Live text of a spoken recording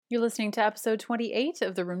You're listening to episode 28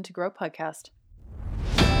 of the Room to Grow podcast.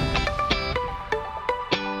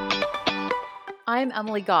 I'm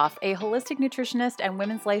Emily Goff, a holistic nutritionist and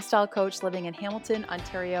women's lifestyle coach living in Hamilton,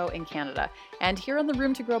 Ontario, in Canada. And here on the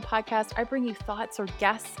Room to Grow podcast, I bring you thoughts or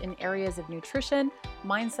guests in areas of nutrition,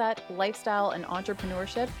 mindset, lifestyle, and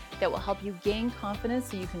entrepreneurship that will help you gain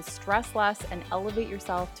confidence so you can stress less and elevate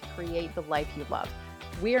yourself to create the life you love.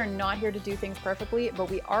 We are not here to do things perfectly,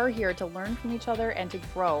 but we are here to learn from each other and to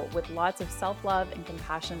grow with lots of self-love and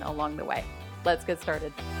compassion along the way. Let's get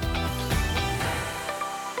started.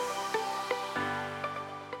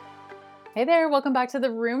 Hey there, welcome back to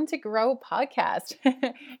the Room to Grow podcast.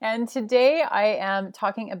 And today I am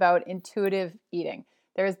talking about intuitive eating.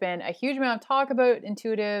 There's been a huge amount of talk about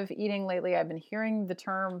intuitive eating lately. I've been hearing the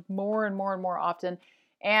term more and more often.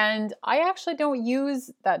 And I actually don't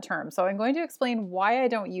use that term. So I'm going to explain why I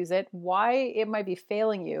don't use it, why it might be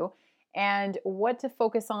failing you, and what to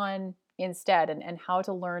focus on instead, and how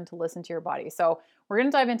to learn to listen to your body. So we're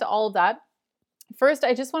going to dive into all of that. First,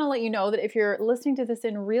 I just want to let you know that if you're listening to this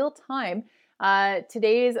in real time,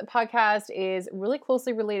 today's podcast is really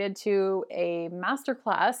closely related to a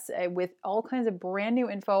masterclass with all kinds of brand new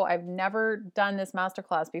info. I've never done this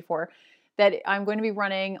masterclass before that I'm going to be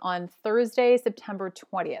running on Thursday, September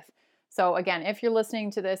 20th. So again, if you're listening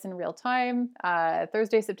to this in real time,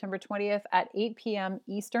 Thursday, September 20th at 8 p.m.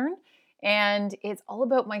 Eastern. And it's all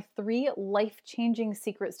about my 3 life-changing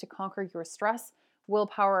secrets to conquer your stress,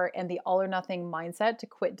 willpower, and the all or nothing mindset to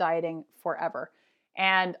quit dieting forever.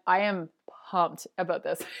 And I am pumped about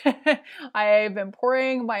this. I've been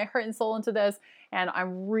pouring my heart and soul into this, and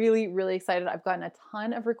I'm really excited. I've gotten a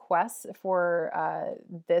ton of requests for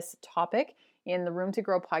this topic in the Room to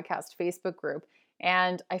Grow podcast Facebook group.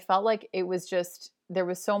 And I felt like it was just, there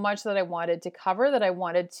was so much that I wanted to cover that I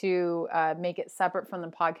wanted to make it separate from the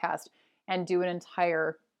podcast and do an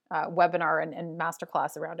entire webinar and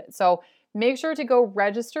masterclass around it. So make sure to go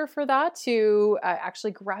register for that, to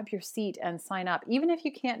actually grab your seat and sign up. Even if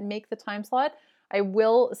you can't make the time slot, I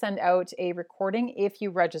will send out a recording if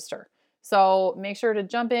you register. So make sure to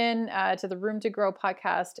jump in to the Room to Grow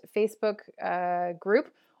podcast Facebook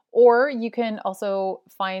group, or you can also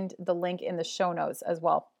find the link in the show notes as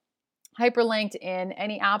well. Hyperlinked in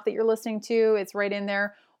any app that you're listening to, it's right in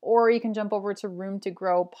there. Or you can jump over to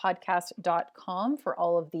roomtogrowpodcast.com for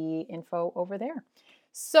all of the info over there.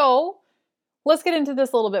 So let's get into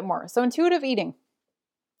this a little bit more. So intuitive eating.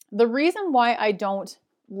 The reason why I don't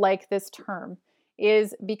like this term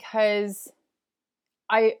is because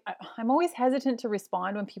I'm always hesitant to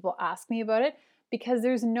respond when people ask me about it, because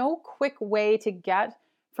there's no quick way to get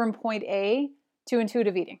from point A to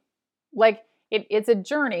intuitive eating. Like it's a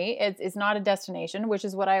journey. It's not a destination, which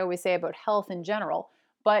is what I always say about health in general.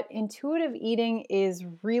 But intuitive eating is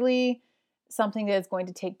really something that is going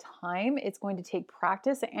to take time. It's going to take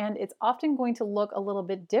practice, and it's often going to look a little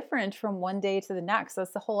bit different from one day to the next.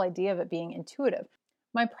 That's the whole idea of it being intuitive.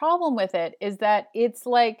 My problem with it is that it's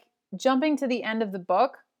like jumping to the end of the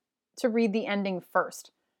book to read the ending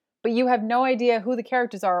first, but you have no idea who the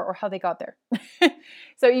characters are or how they got there.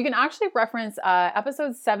 So you can actually reference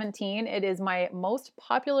episode 17. It is my most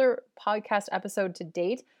popular podcast episode to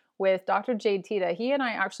date with Dr. Jade Teta. He and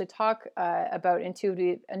I actually talk about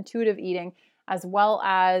intuitive eating, as well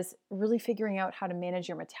as really figuring out how to manage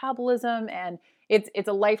your metabolism. And it's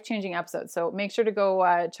a life-changing episode. So make sure to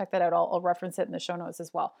go check that out. I'll reference it in the show notes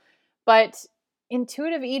as well. But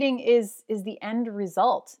intuitive eating is the end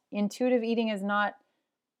result. Intuitive eating is not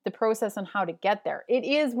the process on how to get there. It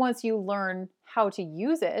is once you learn how to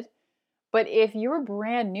use it. But if you're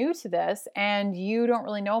brand new to this and you don't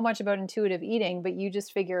really know much about intuitive eating, but you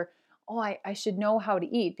just figure, oh, I should know how to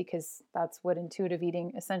eat because that's what intuitive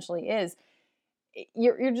eating essentially is,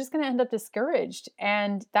 you're just going to end up discouraged.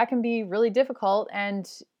 And that can be really difficult and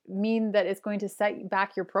mean that it's going to set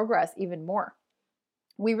back your progress even more.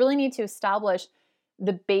 We really need to establish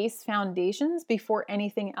the base foundations before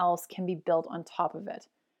anything else can be built on top of it.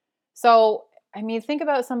 So I mean, think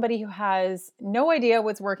about somebody who has no idea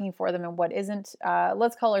what's working for them and what isn't.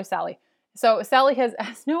 Let's call her Sally. So Sally has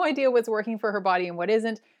no idea what's working for her body and what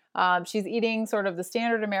isn't. She's eating sort of the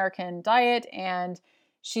standard American diet, and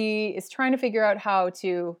she is trying to figure out how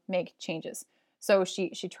to make changes. So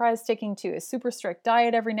she tries sticking to a super strict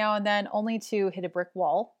diet every now and then, only to hit a brick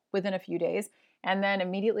wall within a few days, and then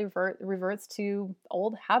immediately reverts to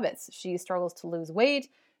old habits. She struggles to lose weight.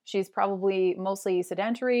 She's probably mostly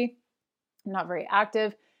sedentary, not very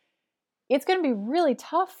active. It's going to be really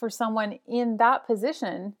tough for someone in that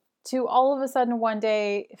position to all of a sudden one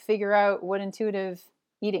day figure out what intuitive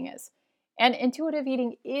eating is. And intuitive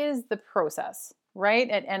eating is the process right?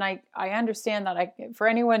 And I understand that. For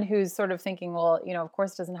anyone who's sort of thinking, well, of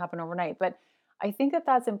course it doesn't happen overnight, but I think that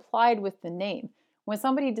that's implied with the name. When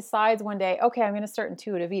somebody decides one day, okay, I'm going to start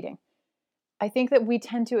intuitive eating, I think that we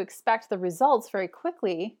tend to expect the results very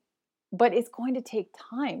quickly, but it's going to take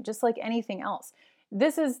time, just like anything else.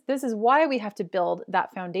 This is why we have to build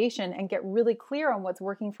that foundation and get really clear on what's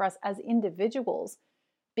working for us as individuals,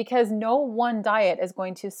 because no one diet is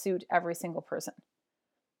going to suit every single person.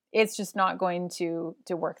 It's just not going to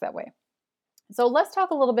work that way. So let's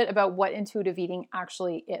talk a little bit about what intuitive eating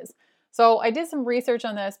actually is. So I did some research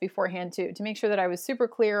on this beforehand to make sure that I was super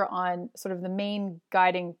clear on sort of the main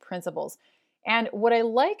guiding principles. And what I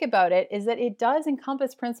like about it is that it does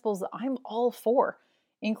encompass principles that I'm all for,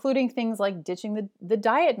 including things like ditching the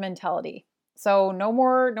diet mentality. So no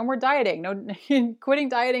more dieting, no quitting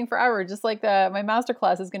dieting forever, just like my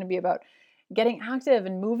masterclass is going to be about. Getting active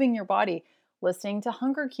and moving your body, listening to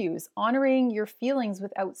hunger cues, honoring your feelings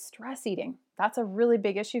without stress eating. That's a really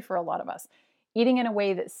big issue for a lot of us. Eating in a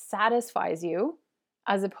way that satisfies you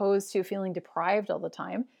as opposed to feeling deprived all the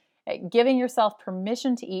time. Giving yourself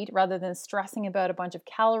permission to eat rather than stressing about a bunch of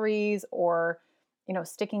calories or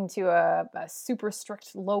sticking to a super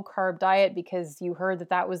strict low carb diet because you heard that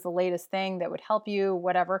that was the latest thing that would help you,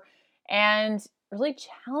 whatever. And really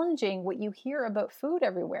challenging what you hear about food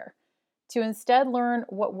everywhere to instead learn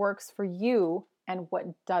what works for you and what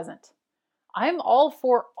doesn't. I'm all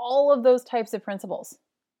for all of those types of principles.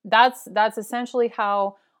 That's essentially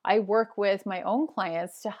how I work with my own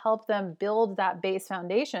clients to help them build that base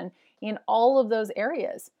foundation in all of those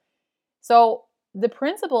areas. So the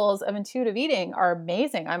principles of intuitive eating are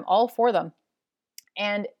amazing. I'm all for them.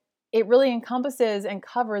 And it really encompasses and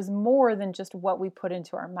covers more than just what we put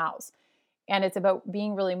into our mouths. And it's about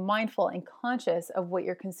being really mindful and conscious of what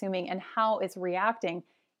you're consuming and how it's reacting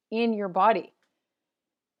in your body.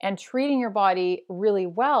 And treating your body really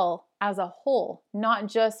well as a whole, not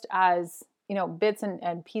just as, bits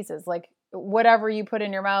and pieces. Like whatever you put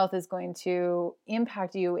in your mouth is going to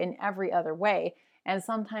impact you in every other way. And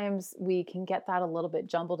sometimes we can get that a little bit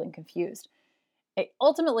jumbled and confused.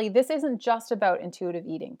 Ultimately, this isn't just about intuitive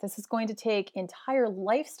eating. This is going to take entire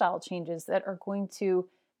lifestyle changes that are going to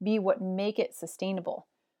be what make it sustainable.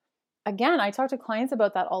 Again, I talk to clients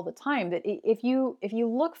about that all the time, that if you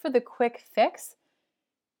look for the quick fix,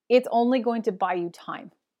 it's only going to buy you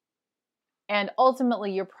time. And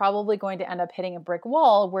ultimately, you're probably going to end up hitting a brick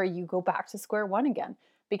wall where you go back to square one again.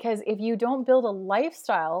 Because if you don't build a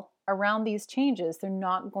lifestyle around these changes, they're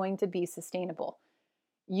not going to be sustainable.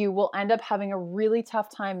 You will end up having a really tough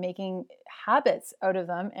time making habits out of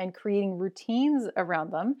them and creating routines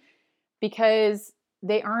around them because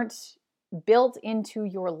they aren't built into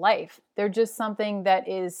your life. They're just something that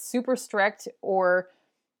is super strict or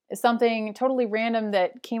something totally random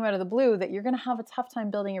that came out of the blue that you're going to have a tough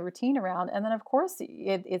time building a routine around. And then, of course,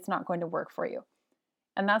 it's not going to work for you.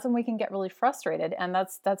 And that's when we can get really frustrated. And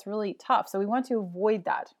that's really tough. So we want to avoid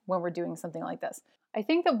that when we're doing something like this. I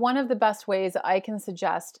think that one of the best ways I can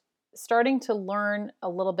suggest starting to learn a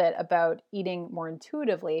little bit about eating more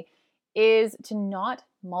intuitively is to not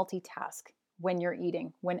multitask when you're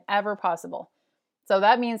eating, whenever possible. So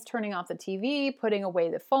that means turning off the TV, putting away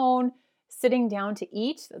the phone, sitting down to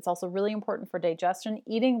eat. That's also really important for digestion.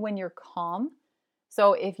 Eating when you're calm.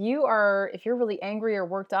 So if you're really angry or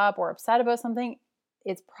worked up or upset about something,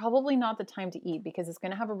 it's probably not the time to eat because it's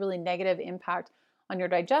going to have a really negative impact on your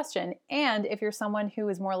digestion. And if you're someone who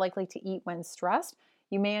is more likely to eat when stressed,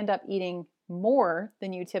 you may end up eating more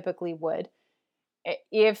than you typically would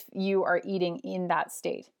if you are eating in that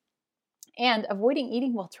state. And avoiding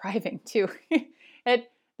eating while driving too.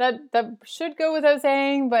 That should go without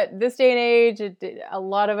saying, but this day and age, a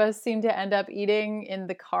lot of us seem to end up eating in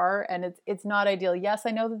the car, and it's not ideal. Yes,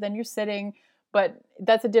 I know that then you're sitting, but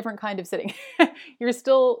that's a different kind of sitting. You're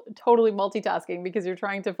still totally multitasking because you're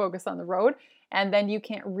trying to focus on the road, and then you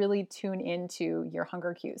can't really tune into your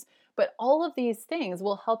hunger cues. But all of these things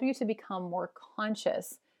will help you to become more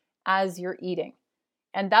conscious as you're eating.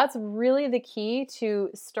 And that's really the key to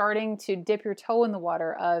starting to dip your toe in the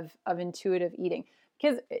water of intuitive eating.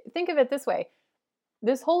 Because think of it this way,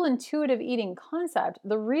 this whole intuitive eating concept,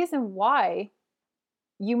 the reason why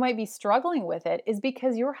you might be struggling with it is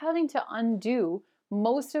because you're having to undo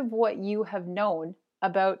most of what you have known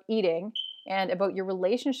about eating and about your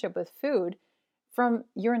relationship with food from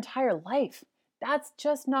your entire life. That's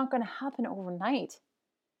just not going to happen overnight.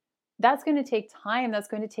 That's going to take time. That's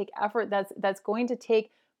going to take effort. That's going to take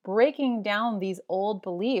breaking down these old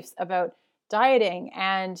beliefs about dieting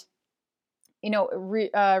and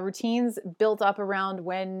routines built up around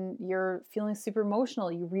when you're feeling super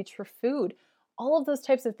emotional, you reach for food. all of those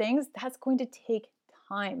types of things, that's going to take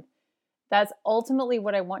time. That's ultimately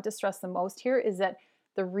what I want to stress the most here, is that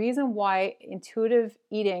the reason why intuitive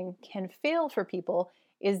eating can fail for people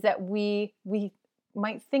is that we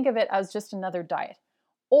might think of it as just another diet.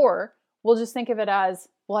 Or we'll just think of it as,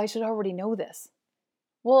 well, I should already know this.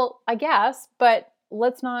 Well, I guess, but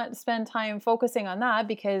let's not spend time focusing on that,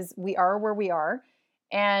 because we are where we are.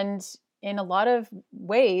 And in a lot of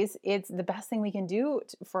ways, it's the best thing we can do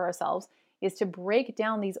for ourselves is to break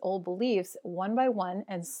down these old beliefs one by one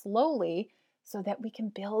and slowly, so that we can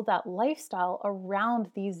build that lifestyle around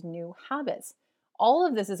these new habits. All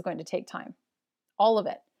of this is going to take time, all of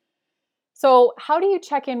it. So, how do you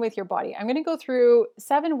check in with your body? I'm going to go through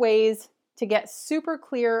 7 ways to get super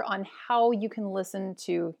clear on how you can listen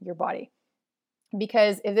to your body.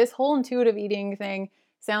 Because if this whole intuitive eating thing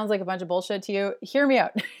sounds like a bunch of bullshit to you, hear me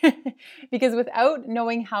out. Because without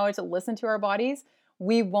knowing how to listen to our bodies,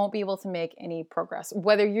 we won't be able to make any progress.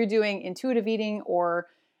 Whether you're doing intuitive eating or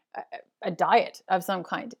a diet of some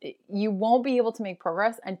kind, you won't be able to make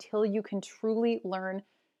progress until you can truly learn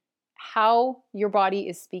how your body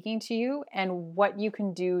is speaking to you and what you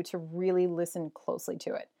can do to really listen closely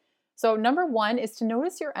to it. So, number 1 is to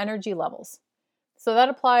notice your energy levels. So that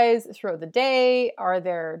applies throughout the day. Are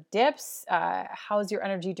there dips? How's your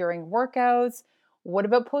energy during workouts? What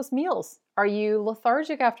about post meals? Are you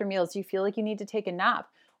lethargic after meals? Do you feel like you need to take a nap?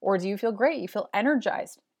 Or do you feel great? You feel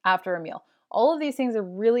energized after a meal? All of these things are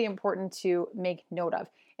really important to make note of.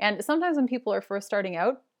 And sometimes when people are first starting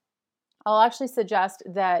out, I'll actually suggest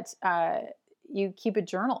that you keep a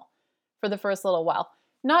journal for the first little while.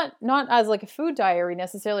 Not as like a food diary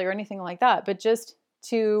necessarily or anything like that, but just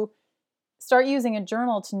to start using a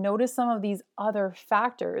journal to notice some of these other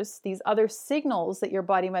factors, these other signals that your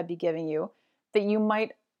body might be giving you that you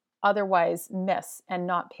might otherwise miss and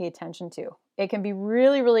not pay attention to. It can be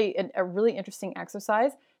really, really a really interesting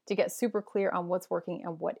exercise to get super clear on what's working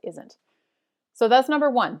and what isn't. So that's number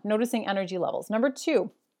 1, noticing energy levels. Number 2,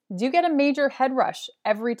 do you get a major head rush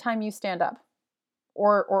every time you stand up?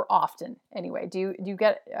 Or often anyway? Do you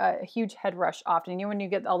get a huge head rush often? You know, when you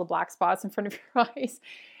get all the black spots in front of your eyes?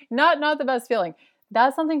 Not the best feeling.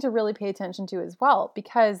 That's something to really pay attention to as well,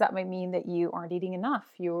 because that might mean that you aren't eating enough.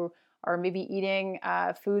 You are maybe eating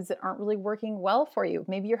foods that aren't really working well for you.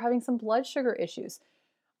 Maybe you're having some blood sugar issues.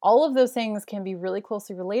 All of those things can be really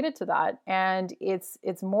closely related to that. And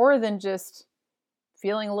it's more than just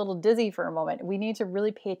feeling a little dizzy for a moment. We need to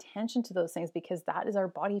really pay attention to those things, because that is our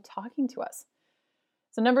body talking to us.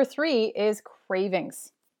 So number 3 is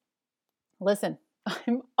cravings. Listen,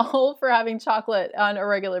 I'm all for having chocolate on a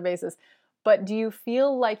regular basis, but do you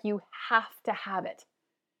feel like you have to have it?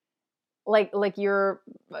 Like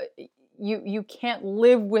you can't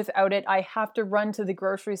live without it. I have to run to the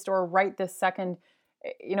grocery store right this second,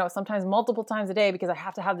 sometimes multiple times a day because I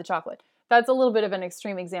have to have the chocolate. That's a little bit of an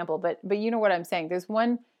extreme example, but you know what I'm saying.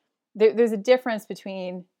 There's a difference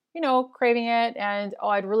between, craving it and, oh,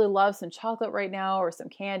 I'd really love some chocolate right now, or some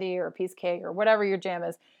candy or a piece of cake or whatever your jam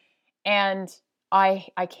is. And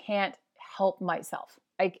I can't help myself.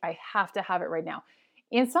 I have to have it right now.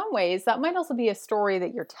 In some ways, that might also be a story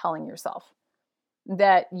that you're telling yourself,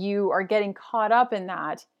 that you are getting caught up in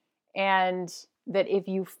that, and that if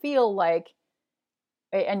you feel like,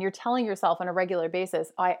 and you're telling yourself on a regular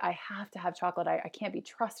basis, I have to have chocolate, I can't be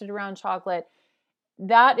trusted around chocolate,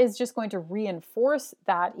 that is just going to reinforce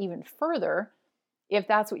that even further if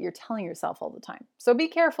that's what you're telling yourself all the time. So be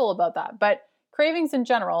careful about that. But cravings in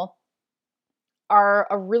general are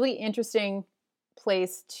a really interesting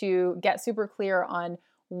place to get super clear on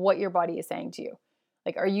what your body is saying to you.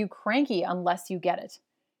 Like, are you cranky unless you get it?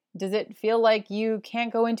 Does it feel like you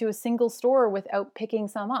can't go into a single store without picking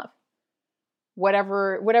some up?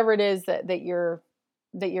 Whatever it is that your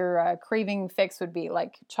craving fix would be,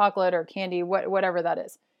 like chocolate or candy, whatever that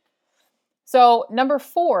is. So number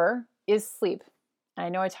 4 is sleep. I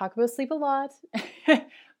know I talk about sleep a lot,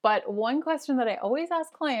 but one question that I always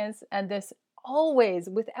ask clients, and this always,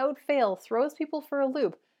 without fail, throws people for a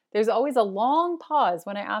loop. There's always a long pause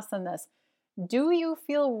when I ask them this. Do you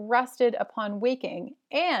feel rested upon waking?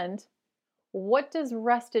 And what does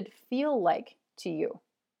rested feel like to you?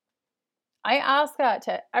 I ask that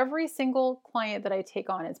to every single client that I take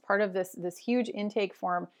on. It's part of this huge intake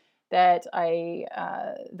form that I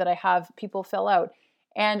have people fill out.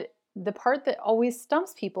 And the part that always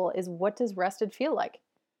stumps people is, what does rested feel like?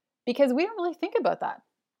 Because we don't really think about that.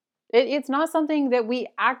 It's not something that we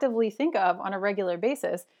actively think of on a regular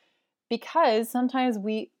basis, because sometimes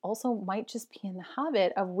we also might just be in the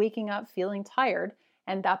habit of waking up feeling tired,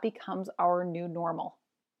 and that becomes our new normal.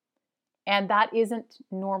 And that isn't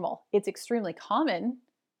normal. It's extremely common,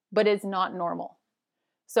 but it's not normal.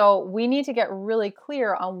 So we need to get really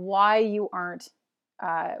clear on why you aren't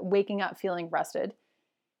waking up feeling rested,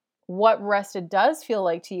 what rested does feel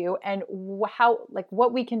like to you, and how, like,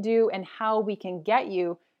 what we can do and how we can get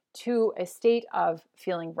you to a state of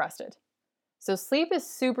feeling rested. So sleep is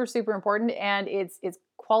super, super important, and it's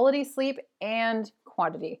quality sleep and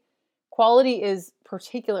quantity. Quality is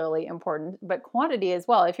particularly important, but quantity as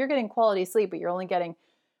well. If you're getting quality sleep, but you're only getting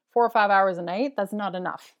 4 or 5 hours a night, that's not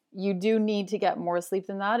enough. You do need to get more sleep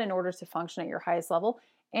than that in order to function at your highest level.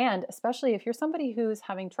 And especially if you're somebody who's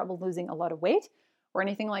having trouble losing a lot of weight or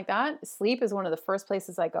anything like that, sleep is one of the first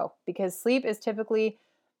places I go, because sleep is typically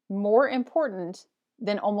more important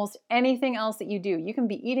than almost anything else that you do. You can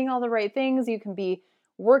be eating all the right things, you can be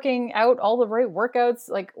working out all the right workouts,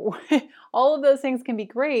 like all of those things can be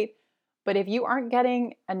great. But if you aren't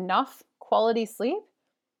getting enough quality sleep,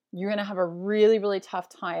 you're going to have a really, really tough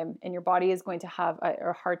time, and your body is going to have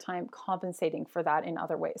a hard time compensating for that in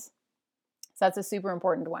other ways. So that's a super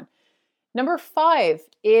important one. Number 5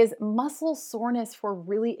 is muscle soreness for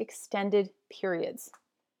really extended periods.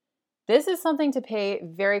 This is something to pay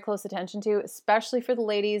very close attention to, especially for the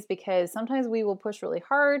ladies, because sometimes we will push really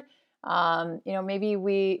hard.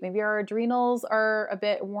 Maybe our adrenals are a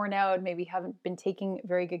bit worn out. Maybe haven't been taking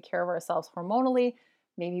very good care of ourselves hormonally.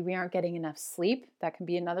 Maybe we aren't getting enough sleep. That can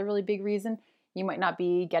be another really big reason. You might not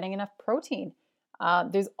be getting enough protein.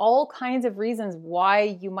 There's all kinds of reasons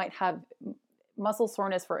why you might have muscle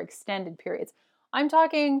soreness for extended periods. I'm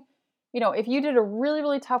talking, if you did a really,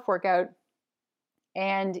 really tough workout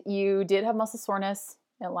and you did have muscle soreness,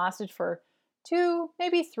 it lasted for 2,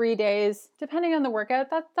 maybe 3 days, depending on the workout,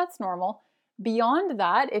 that's normal. Beyond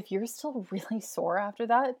that, if you're still really sore after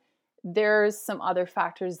that, there's some other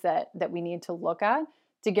factors that we need to look at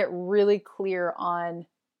to get really clear on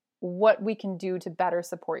what we can do to better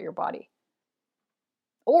support your body.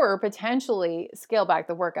 Or potentially scale back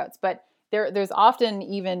the workouts. But there's often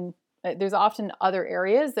other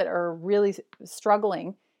areas that are really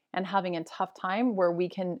struggling and having a tough time, where we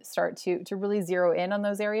can start to really zero in on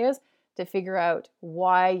those areas to figure out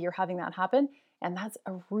why you're having that happen. And that's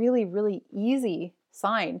a really, really easy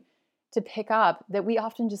sign to pick up that we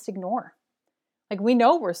often just ignore. Like, we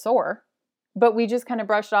know we're sore, but we just kind of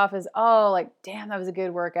brush it off as, oh, like, damn, that was a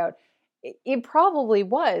good workout. It probably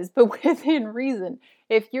was, but within reason.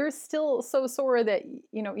 If you're still so sore that,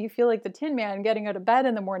 you feel like the Tin Man getting out of bed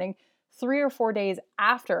in the morning 3 or 4 days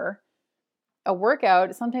after a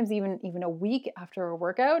workout, sometimes even a week after a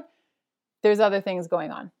workout, there's other things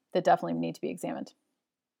going on that definitely need to be examined.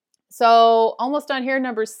 So almost done here.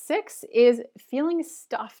 Number 6 is feeling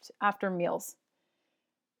stuffed after meals.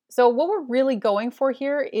 So what we're really going for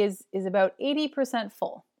here is about 80%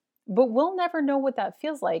 full. But we'll never know what that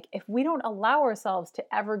feels like if we don't allow ourselves to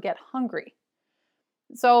ever get hungry.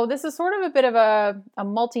 So this is sort of a bit of a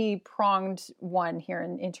multi-pronged one here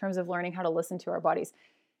in terms of learning how to listen to our bodies.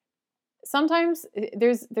 Sometimes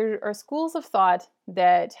there are schools of thought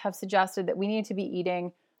that have suggested that we need to be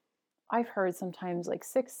eating, I've heard sometimes like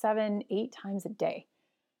 6, 7, 8 times a day.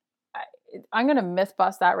 I'm going to myth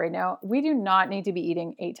bust that right now. We do not need to be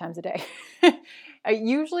eating 8 times a day.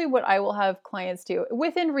 Usually what I will have clients do,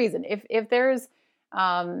 within reason, if there's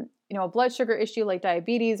a blood sugar issue like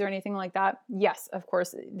diabetes or anything like that, yes, of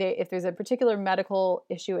course, if there's a particular medical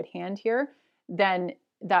issue at hand here, then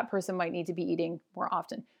that person might need to be eating more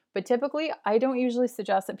often. But typically, I don't usually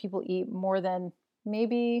suggest that people eat more than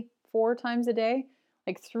maybe 4 times a day,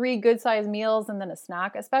 like 3 good-sized meals and then a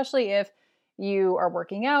snack, especially if you are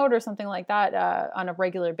working out or something like that on a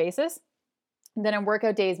regular basis. And then on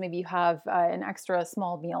workout days, maybe you have an extra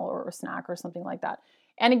small meal or a snack or something like that.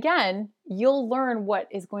 And again, you'll learn what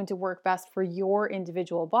is going to work best for your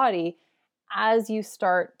individual body as you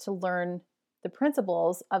start to learn the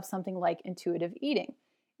principles of something like intuitive eating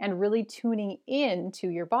and really tuning in to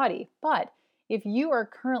your body. But if you are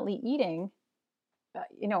currently eating,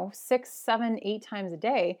 6, 7, 8 times a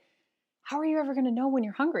day, how are you ever going to know when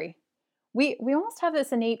you're hungry? We almost have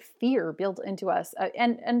this innate fear built into us.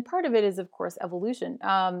 And part of it is, of course, evolution.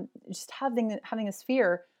 Just having this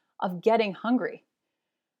fear of getting hungry.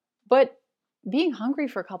 But being hungry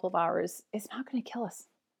for a couple of hours is not going to kill us.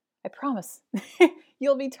 I promise.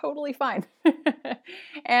 You'll be totally fine.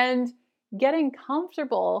 And getting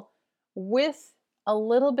comfortable with a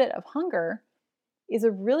little bit of hunger is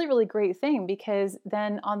a really, really great thing, because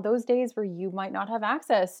then on those days where you might not have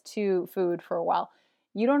access to food for a while,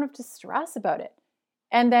 you don't have to stress about it.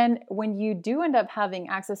 And then when you do end up having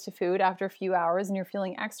access to food after a few hours and you're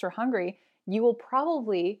feeling extra hungry, you will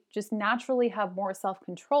probably just naturally have more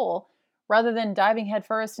self-control rather than diving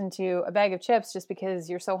headfirst into a bag of chips just because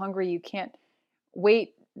you're so hungry you can't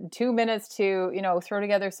wait 2 minutes to, throw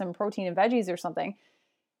together some protein and veggies or something,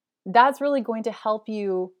 that's really going to help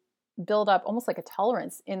you build up almost like a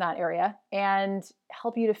tolerance in that area and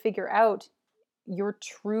help you to figure out your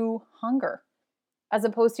true hunger, as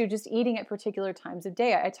opposed to just eating at particular times of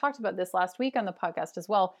day. I talked about this last week on the podcast as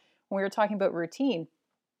well when we were talking about routine.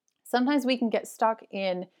 Sometimes we can get stuck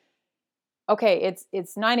in, okay,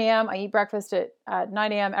 it's 9 a.m. I eat breakfast at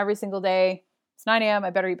 9 a.m. every single day. It's 9 a.m. I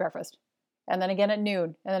better eat breakfast. And then again at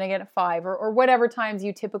noon, and then again at 5, or whatever times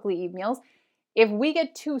you typically eat meals. If we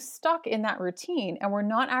get too stuck in that routine and we're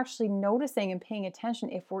not actually noticing and paying attention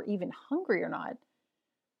if we're even hungry or not,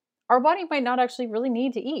 our body might not actually really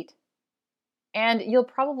need to eat. And you'll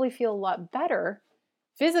probably feel a lot better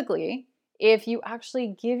physically if you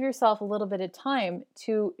actually give yourself a little bit of time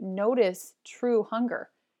to notice true hunger.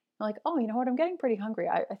 Like, oh, you know what? I'm getting pretty hungry.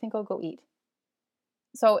 I think I'll go eat.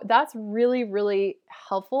 So that's really, really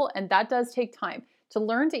helpful. And that does take time. To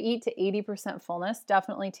learn to eat to 80% fullness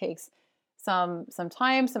definitely takes some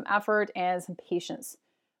time, some effort, and some patience.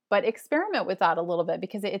 But experiment with that a little bit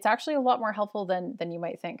because it's actually a lot more helpful than you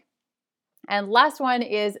might think. And last one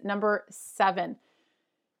is number 7.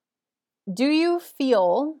 Do you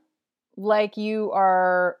feel like you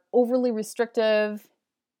are overly restrictive,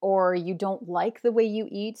 or you don't like the way you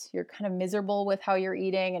eat? You're kind of miserable with how you're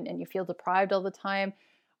eating and you feel deprived all the time?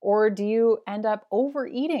 Or do you end up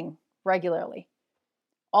overeating regularly?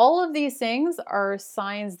 All of these things are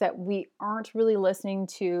signs that we aren't really listening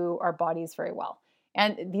to our bodies very well.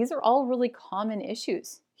 And these are all really common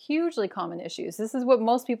issues, hugely common issues. This is what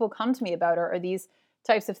most people come to me about are these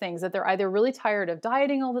types of things, that they're either really tired of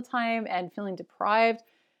dieting all the time and feeling deprived.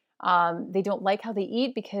 They don't like how they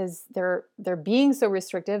eat because they're being so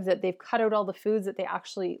restrictive that they've cut out all the foods that they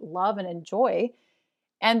actually love and enjoy.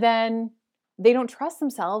 And then they don't trust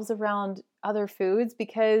themselves around other foods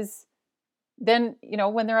because then,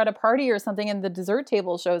 when they're at a party or something and the dessert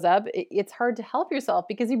table shows up, it's hard to help yourself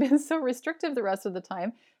because you've been so restrictive the rest of the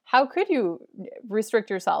time. How could you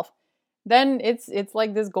restrict yourself? Then it's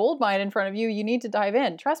like this gold mine in front of you. You need to dive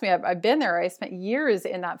in. Trust me, I've been there. I spent years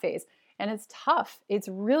in that phase and it's tough. It's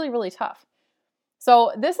really, really tough.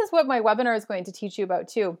 So this is what my webinar is going to teach you about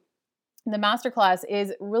too. The masterclass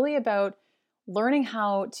is really about learning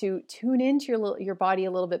how to tune into your body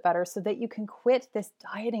a little bit better so that you can quit this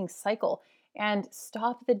dieting cycle and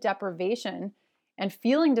stop the deprivation and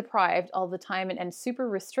feeling deprived all the time and super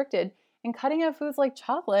restricted, and cutting out foods like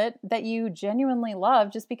chocolate that you genuinely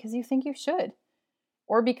love just because you think you should,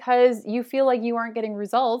 or because you feel like you aren't getting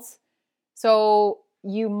results. So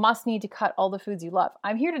you must need to cut all the foods you love.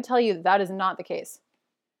 I'm here to tell you that is not the case.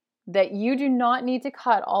 That you do not need to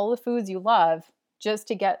cut all the foods you love just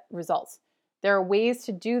to get results. There are ways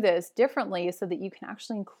to do this differently so that you can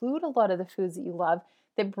actually include a lot of the foods that you love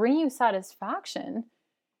that bring you satisfaction,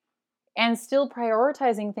 and still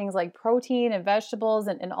prioritizing things like protein and vegetables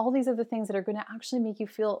and all these other things that are going to actually make you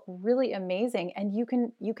feel really amazing. And you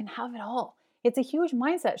can have it all. It's a huge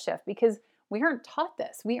mindset shift because we aren't taught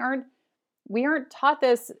this. We aren't taught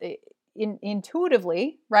this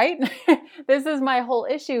intuitively, right? This is my whole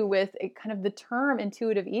issue with kind of the term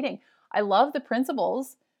intuitive eating. I love the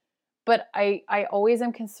principles, but I always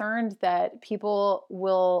am concerned that people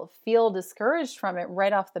will feel discouraged from it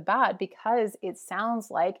right off the bat because it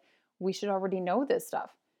sounds like we should already know this stuff.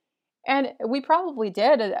 And we probably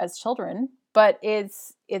did as children, but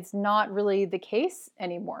it's not really the case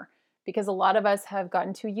anymore because a lot of us have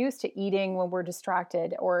gotten too used to eating when we're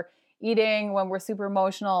distracted or eating when we're super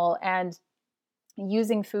emotional and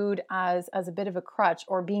using food as a bit of a crutch,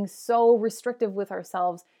 or being so restrictive with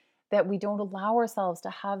ourselves that we don't allow ourselves to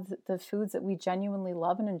have the foods that we genuinely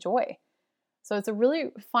love and enjoy. So it's a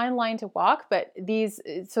really fine line to walk, but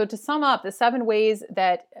so to sum up, the 7 ways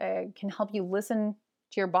that can help you listen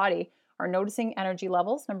to your body are noticing energy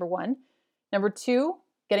levels, number 1. Number 2,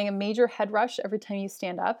 getting a major head rush every time you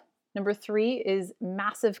stand up. Number 3 is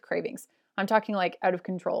massive cravings. I'm talking like out of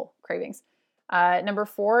control cravings. Number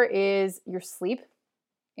 4 is your sleep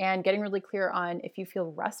and getting really clear on if you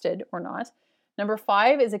feel rested or not. Number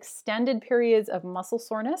 5 is extended periods of muscle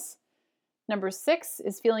soreness. Number 6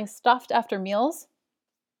 is feeling stuffed after meals.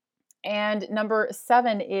 And number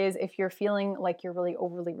 7 is if you're feeling like you're really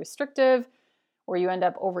overly restrictive, or you end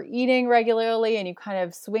up overeating regularly and you kind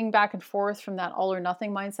of swing back and forth from that all or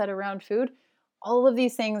nothing mindset around food. All of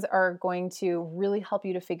these things are going to really help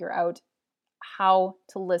you to figure out how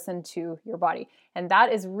to listen to your body. And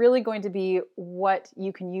that is really going to be what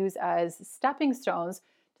you can use as stepping stones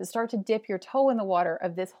to start to dip your toe in the water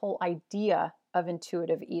of this whole idea of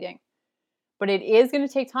intuitive eating. But it is going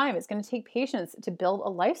to take time. It's going to take patience to build a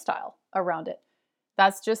lifestyle around it.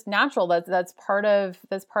 That's just natural. That's part of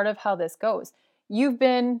how this goes. You've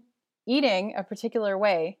been eating a particular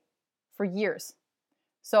way for years.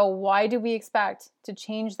 So why do we expect to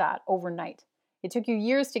change that overnight? It took you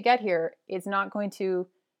years to get here. It's not going to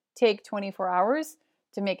take 24 hours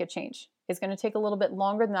to make a change. It's going to take a little bit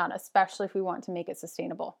longer than that, especially if we want to make it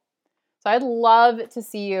sustainable. So I'd love to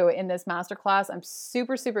see you in this masterclass. I'm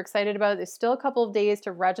super, super excited about it. There's still a couple of days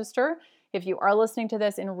to register if you are listening to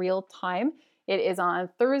this in real time. It is on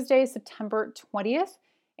Thursday, September 20th,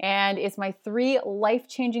 and it's my 3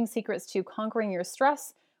 life-changing secrets to conquering your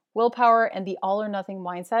stress, willpower, and the all-or-nothing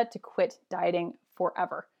mindset to quit dieting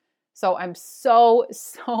forever. So I'm so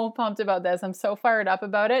pumped about this. I'm so fired up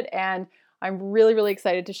about it, and I'm really, really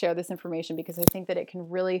excited to share this information because I think that it can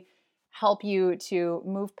really help you to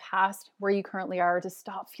move past where you currently are, to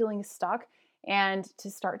stop feeling stuck, and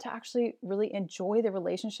to start to actually really enjoy the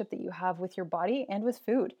relationship that you have with your body and with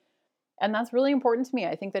food. And that's really important to me.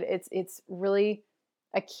 I think that it's really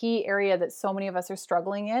a key area that so many of us are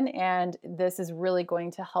struggling in, and this is really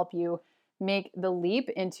going to help you make the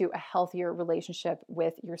leap into a healthier relationship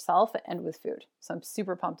with yourself and with food. So I'm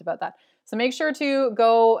super pumped about that. So make sure to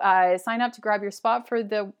go sign up to grab your spot for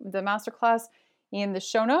the masterclass in the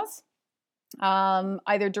show notes,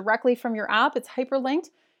 either directly from your app, it's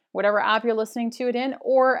hyperlinked, whatever app you're listening to it in,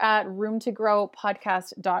 or at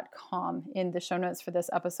roomtogrowpodcast.com in the show notes for this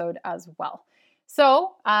episode as well.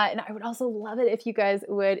 So, and I would also love it if you guys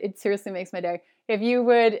would, it seriously makes my day, if you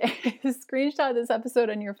would screenshot this episode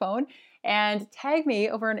on your phone and tag me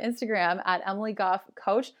over on Instagram at Emily Goff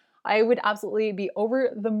Coach. I would absolutely be over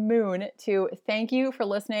the moon to thank you for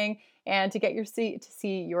listening and to get to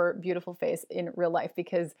see your beautiful face in real life,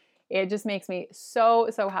 because it just makes me so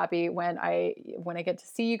happy when I get to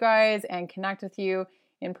see you guys and connect with you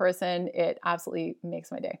in person. It absolutely makes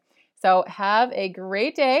my day. So have a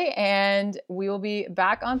great day, and we will be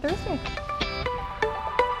back on Thursday.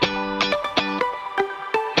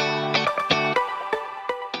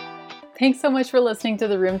 Thanks so much for listening to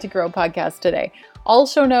the Room to Grow podcast today. All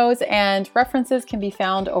show notes and references can be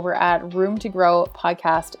found over at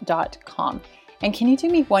roomtogrowpodcast.com. And can you do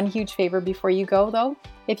me one huge favor before you go, though?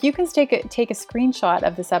 If you can take a screenshot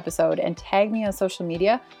of this episode and tag me on social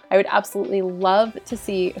media, I would absolutely love to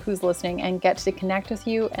see who's listening and get to connect with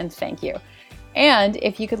you and thank you. And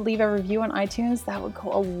if you could leave a review on iTunes, that would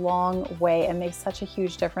go a long way and make such a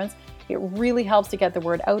huge difference. It really helps to get the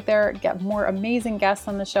word out there, get more amazing guests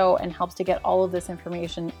on the show, and helps to get all of this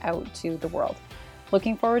information out to the world.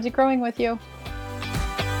 Looking forward to growing with you.